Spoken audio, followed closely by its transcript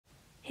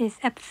Here's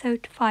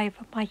episode 5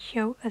 of my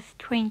show, A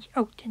Strange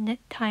Alternate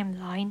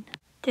Timeline.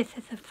 This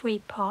is a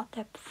 3-part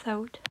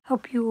episode.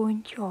 Hope you will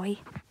enjoy.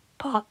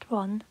 Part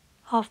 1.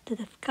 After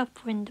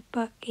discovering the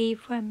book,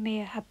 Eva and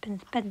Mia have been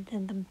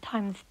spending some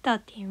time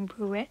studying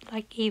through it.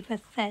 Like Eva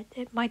said,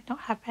 it might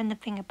not have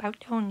anything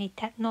about only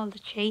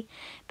technology,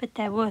 but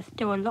there was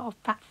still a lot of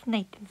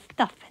fascinating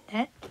stuff in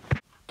it.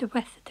 The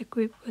rest of the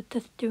group were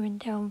just doing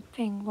their own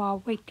thing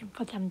while waiting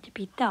for them to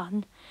be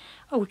done.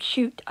 "Oh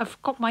shoot, I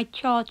forgot my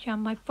charger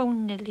and my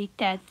phone nearly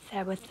dead,"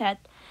 Sarah said.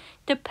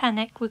 "Don't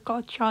panic, we've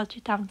got a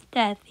charger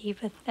downstairs,"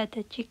 Eva said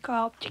as she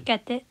got up to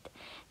get it.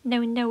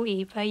 No,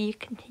 Eva, you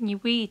continue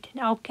reading,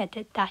 I'll get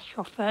it," Dash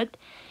offered.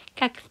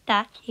 "Thanks,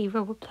 Dash,"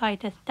 Eva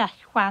replied as Dash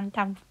ran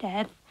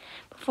downstairs.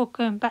 Before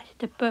going back to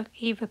the book,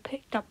 Eva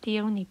picked up the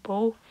Oni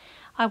ball.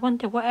 "I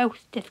wonder what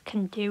else this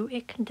can do.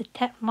 It can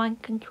detect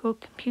mind-control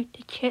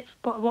computer chips,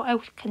 but what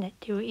else can it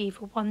do?"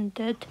 Eva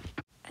wondered.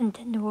 And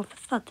then all of a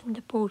sudden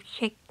the ball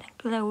shaked and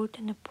glowed,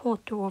 and the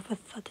portal all of a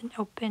sudden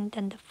opened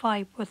and the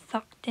 5 were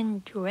sucked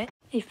into it.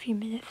 A few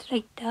minutes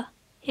later,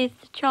 "Here's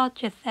the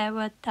charger,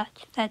 Sarah,"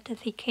 Dash said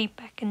as he came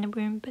back in the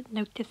room but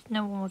noticed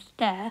no one was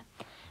there.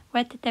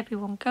 Where did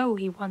everyone go,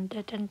 he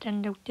wondered, and then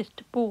noticed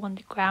the ball on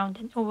the ground,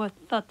 and all of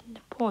a sudden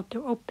the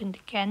portal opened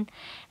again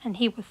and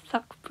he was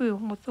sucked through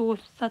and was all of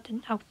a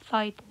sudden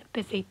outside in a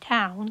busy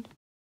town.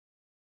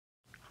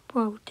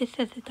 "Whoa, this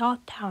isn't our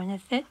town,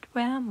 is it?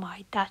 Where am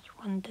I?" Dash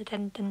wondered,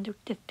 and then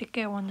noticed the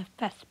girl on the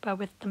Vespa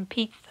with some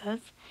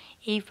pizzas.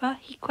 "Eva?"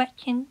 he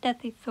questioned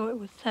as he saw it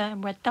was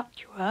certain where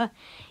Dutch were.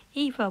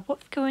 "Eva,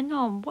 what's going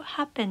on? What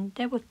happened?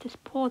 There was this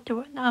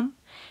portal and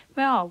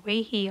where are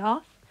we?" he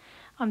asked.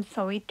 "I'm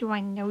sorry, do I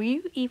know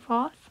you?" Eva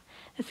asked.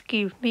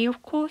 "Excuse me,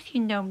 of course you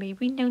know me.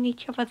 We've known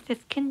each other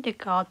since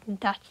kindergarten,"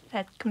 Dash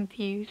said,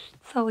 confused.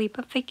 "Sorry,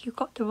 but I think you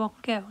got the wrong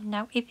girl.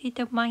 Now, if you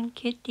don't mind,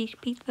 kid, these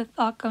pizzas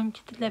are going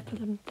to deliver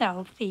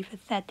themselves," Eva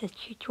said as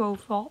she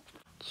drove off.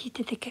 She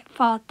didn't get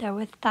far though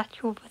as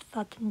Dash all of a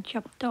sudden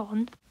jumped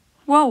on.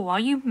 "Whoa, are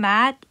you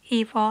mad?"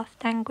 Eva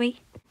asked,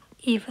 angry.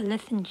 "Eva,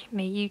 listen to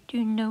me. You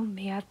do know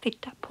me. I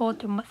think that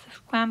portal must have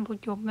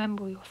scrambled your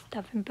memory or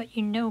something, but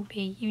you know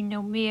me. You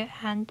know Mia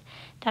and..."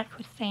 Dash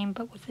was saying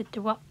but was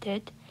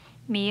interrupted.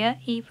 "Mia?"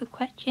 Eva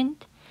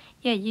questioned.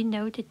 "Yeah, you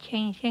know, the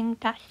changeling,"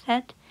 Dash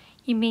said.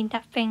 "You mean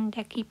that thing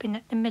they're keeping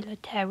at the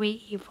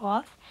military?" Eva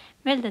asked.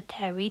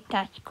 "Military?"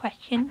 Dash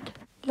questioned.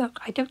 "Look,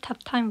 I don't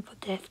have time for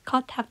this.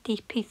 Can't have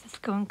these pieces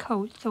going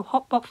cold, so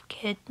hot box,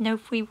 kid, no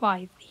free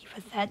rides,"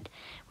 Eva said.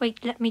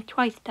 "Wait, let me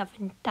try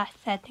something," Dash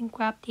said, and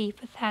grabbed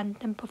Eva's hand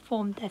and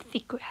performed their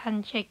secret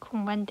handshake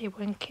from when they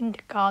were in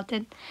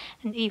kindergarten,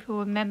 and Eva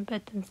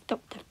remembered and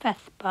stopped the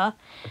Vespa,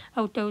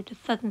 although the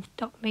sudden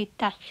stop made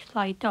Dash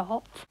slide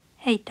off.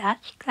 "Hey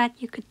Dash, glad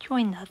you could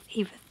join us,"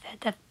 Eva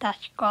said as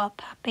Dash got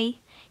up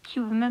happy.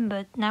 She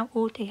remembered now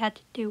all they had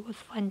to do was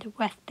find a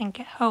rest and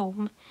get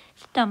home,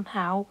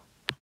 somehow.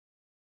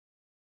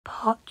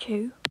 Part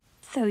 2.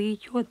 "So you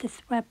drew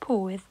this where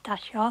Paul is?"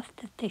 Dash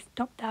asked as they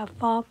stopped at a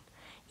farm.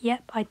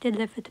 "Yep, I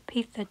delivered a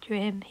pizza to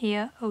him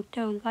here,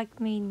 although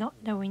like me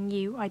not knowing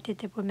you, I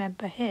didn't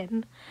remember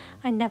him.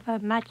 I never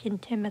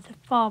imagined him as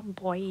a farm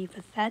boy,"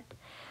 Eva said.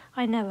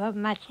 "I never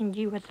imagined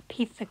you as a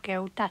pizza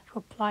girl," Dash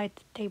replied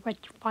as they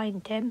went to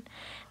find him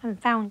and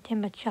found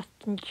him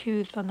adjusting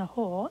shoes on a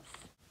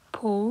horse.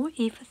 "Paul?"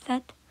 Eva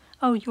said.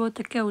 "Oh, you're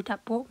the girl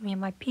that brought me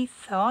my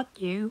pizza, aren't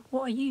you?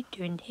 What are you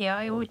doing here?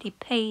 I already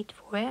paid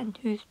for it, and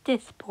who's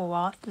this?" Paul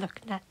asked,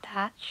 looking at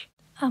Dash.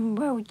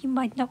 Well, you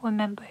might not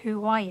remember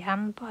who I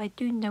am, but I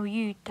do know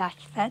you,"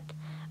 Dash said.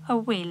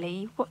 "Oh,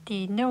 really? What do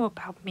you know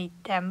about me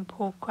then?"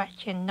 Paul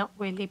questioned, not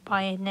really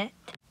buying it.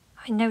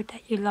 "I know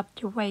that you love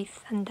to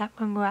race, and that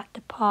when we're at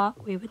the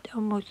park we would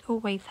almost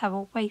always have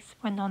a race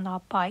when on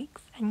our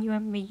bikes, and you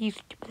and me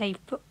used to play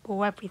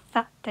football every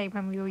Saturday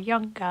when we were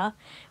younger,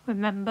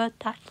 remember?"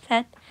 Dash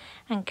said,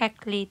 and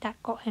gagly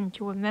that got him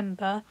to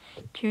remember.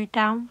 2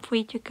 down,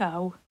 3 to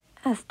go.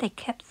 As they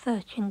kept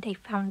searching, they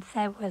found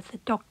Sarah as a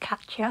dog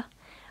catcher.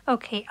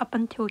 "Okay, up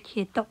until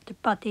she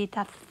adopted Buddy,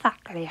 that's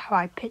exactly how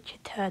I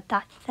pictured her,"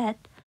 Dash said.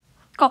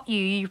 "Got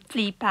you, you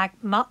flea bag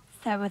mutt,"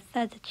 Sarah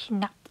said as she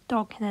napped the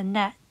dog in a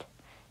net.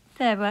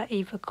 "Sarah,"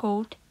 Eva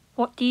called.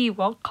 "What do you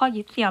want? Can't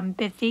you see I'm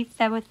busy?"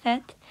 Sarah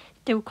said.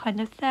 Still kind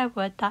of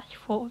Sarah, Dash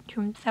thought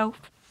to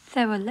himself.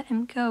 "Sarah, let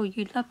him go.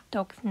 You love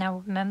dogs now,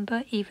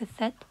 remember?" Eva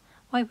said.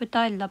 "Why would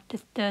I love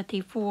this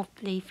dirty,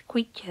 four-fleeced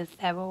creature?"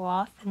 Sarah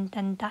asked, and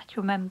then Dash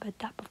remembered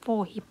that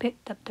before he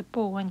picked up the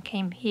ball and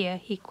came here,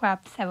 he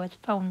grabbed Sarah's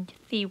phone to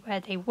see where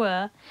they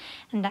were,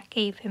 and that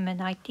gave him an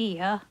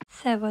idea.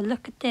 "Sarah,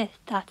 look at this,"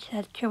 Dash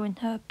said, showing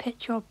her a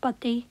picture of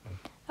Buddy.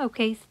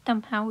 "Okay,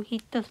 somehow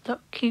he does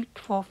look cute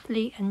for a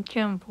flea and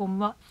germful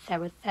mutt,"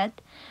 Sarah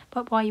said.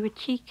 "But why would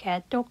she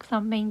care? Dogs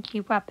are mainly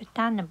rabid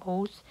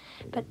animals."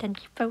 But then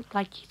she felt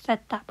like she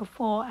said that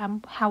before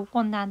and how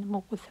one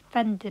animal was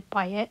offended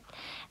by it,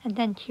 and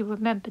then she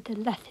remembered the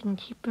lesson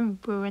she'd been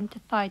through and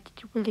decided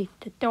to release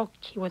the dog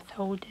she was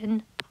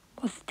holding.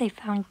 Once they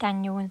found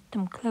Daniel in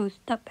some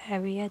closed-up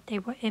area, they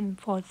were in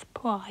for a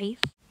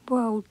surprise.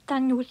 "Whoa,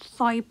 Daniel's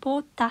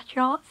cyborg?" Dash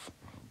asked.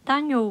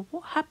 Daniel,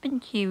 what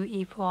happened to you?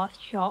 Eva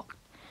asked, shocked.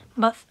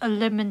 Must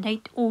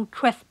eliminate all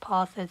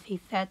trespassers,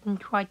 he said, and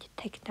tried to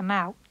take them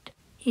out.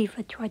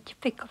 Eva tried to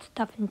think of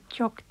stuff and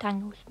jog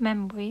Daniel's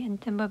memory,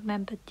 and then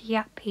remembered the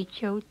app he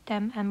showed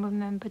them and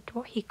remembered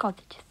what he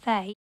got her to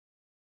say.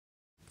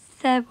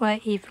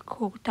 Sarah, Eva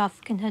called,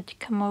 asking her to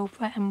come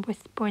over and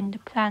whispering the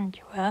plan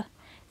to her.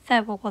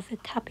 Sarah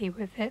wasn't happy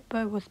with it,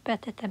 but it was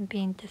better than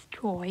being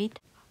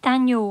destroyed.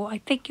 Daniel, I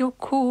think you're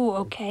cool,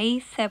 okay?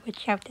 Sarah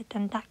shouted,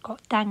 and that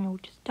got Daniel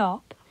to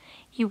stop.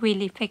 You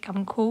really think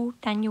I'm cool?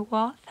 Daniel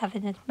asked,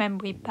 having his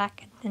memory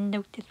back and then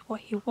noticed what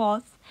he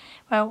was.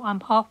 Well, I'm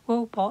half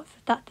robot, so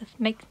that just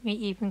makes me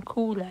even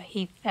cooler,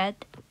 he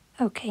said.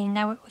 Okay,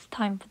 now it was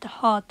time for the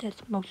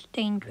hardest, most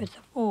dangerous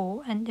of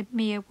all, and if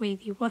Mia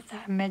really was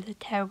at a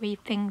military,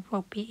 things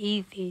would be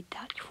easy,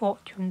 Dad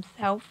thought to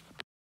himself.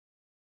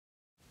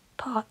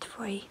 Part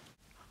 3.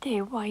 They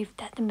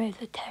arrived at the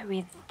military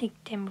and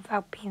sneaked in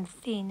without being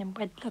seen and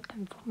went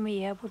looking for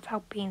Mia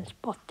without being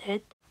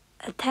spotted.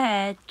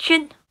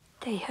 Attention!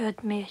 They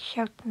heard Mia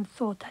shout and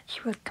saw that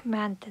she was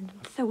commanding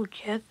them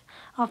soldiers.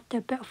 After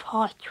a bit of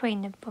hard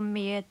training from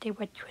Mia, they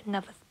went to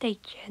another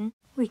station.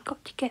 We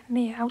got to get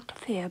Mia out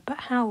of here,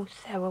 but how?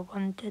 Sarah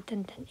wondered,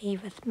 and then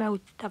Eva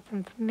smelled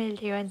something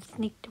familiar and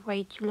sneaked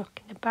away to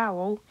look in the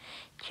barrel.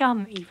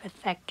 Chum, Eva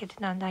said,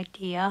 getting an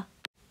idea.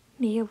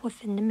 Mia was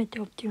in the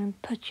middle of doing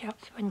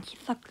push-ups when she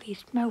suddenly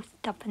smelled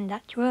something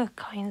that to her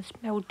kind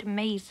smelled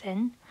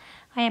amazing.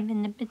 I am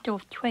in the middle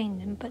of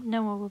training, but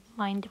no one would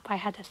mind if I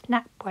had a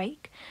snack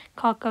break.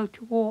 Can't go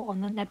to war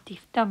on an empty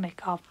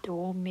stomach after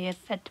all, Mia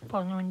said,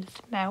 following the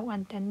smell,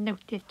 and then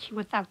noticed she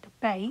was out of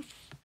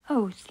base.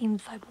 Oh,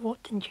 seems I've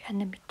walked into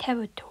enemy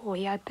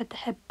territory. I'd better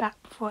head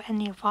back before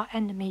any of our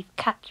enemies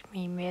catch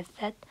me, Mia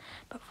said,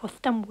 but for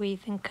some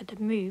reason could have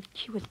moved.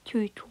 She was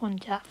too drawn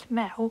to that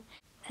smell.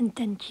 And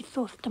then she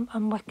saw some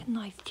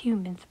unrecognized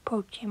humans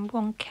approaching,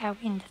 one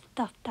carrying the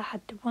stuff that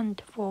had the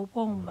wonderful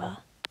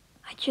aroma.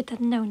 I should have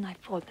known I'd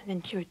fallen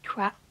into a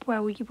trap.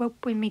 Well, you won't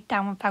bring me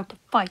down without a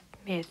fight,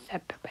 Mia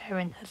said,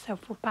 preparing herself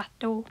for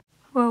battle.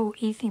 Whoa,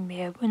 easy,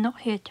 Mia, we're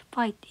not here to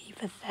fight,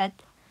 Eva said.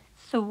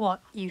 So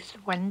what, you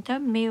surrender,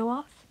 Mia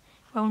asked.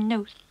 Well,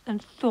 no,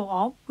 sort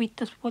of. We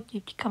just want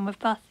you to come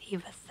with us,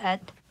 Eva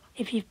said.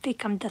 If you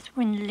think I'm just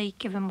willingly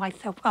giving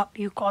myself up,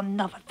 you got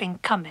another thing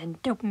coming.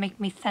 Don't make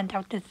me send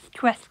out a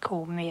distress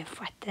call, Mia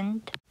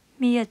threatened.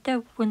 Mia,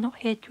 don't. We're not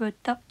here to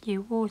adopt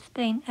you. We'll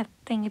explain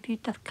everything if you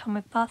just come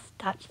with us,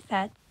 Dad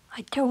said.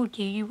 I told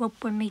you you won't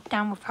bring me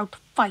down without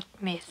a fight,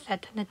 Mia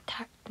said, and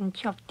attacked and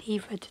shoved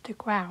Eva to the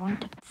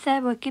ground.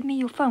 Sarah, give me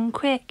your phone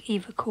quick,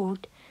 Eva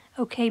called.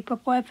 Okay,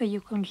 but whatever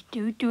you're going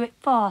to do it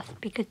fast,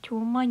 because to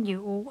remind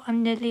you all,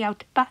 I'm nearly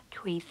out of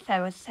batteries,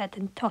 Sarah said,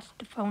 and tossed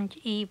the phone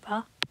to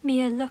Eva.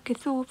 Mia, look,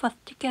 it's all of us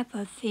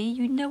together, see?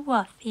 You know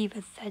us,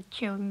 Eva said,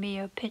 showing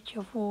Mia a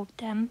picture of all of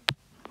them.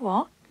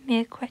 What?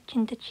 Mia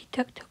questioned as she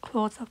took the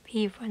claws off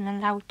Eva and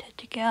allowed her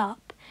to get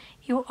up.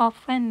 You're our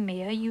friend,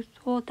 Mia. You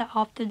swore that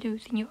after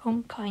losing your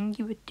own kind,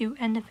 you would do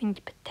anything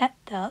to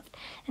protect us,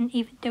 and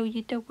even though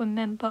you don't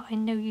remember, I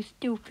know you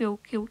still feel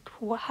guilt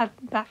for what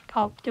happened back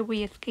after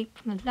we escaped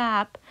from the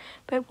lab,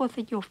 but it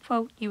wasn't your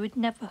fault. You would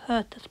never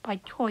hurt us by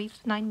choice,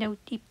 and I know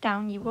deep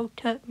down you won't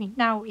hurt me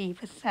now,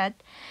 Eva said,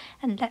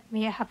 and let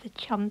Mia have a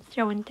chum,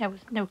 showing there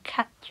was no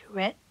catch to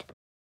it.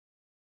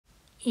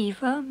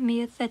 Eva,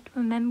 Mia said,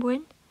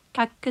 remembering.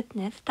 Thank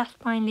goodness, that's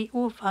finally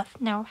all of us.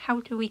 Now, how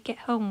do we get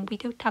home? We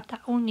don't have that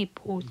only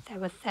ball,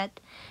 Sarah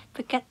said.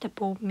 Forget the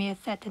ball, Mia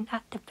said, and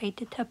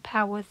activated her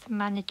powers to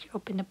manage to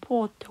open a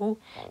portal,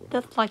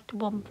 just like the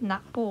one from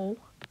that ball.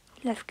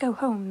 Let's go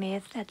home,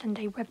 Mia said, and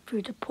they went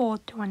through the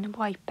portal and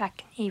arrived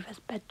back in Eva's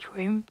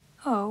bedroom.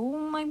 Oh,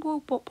 my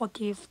robot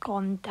body is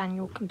gone,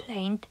 Daniel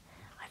complained.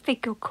 I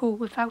think you're cool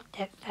without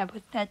it,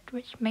 Sarah said,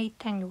 which made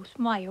Daniel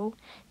smile.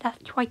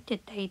 That's twice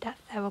today that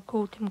Sarah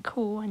called him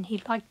cool and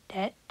he liked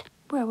it.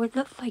 Well, it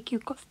looks like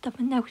you've got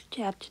something else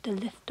to add to the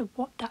list of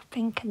what that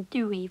thing can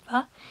do,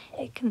 Eva.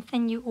 It can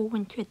send you all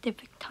into a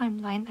different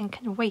timeline and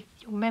can erase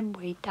your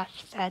memory,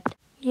 Dash said.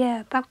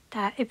 Yeah, about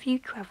that. If you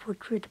travelled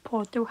through the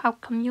portal, how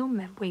come your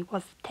memory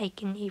was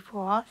taken, Eva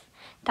asked.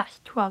 Dash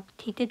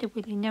shrugged. He didn't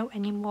really know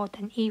any more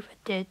than Eva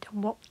did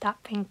on what that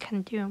thing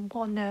can do and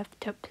what on earth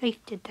took place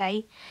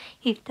today.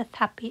 He's just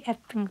happy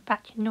everything's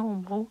back to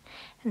normal,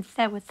 and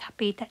Sarah's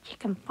happy that she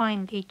can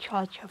finally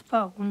charge her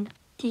phone.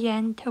 The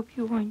end. Hope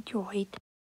you all enjoyed.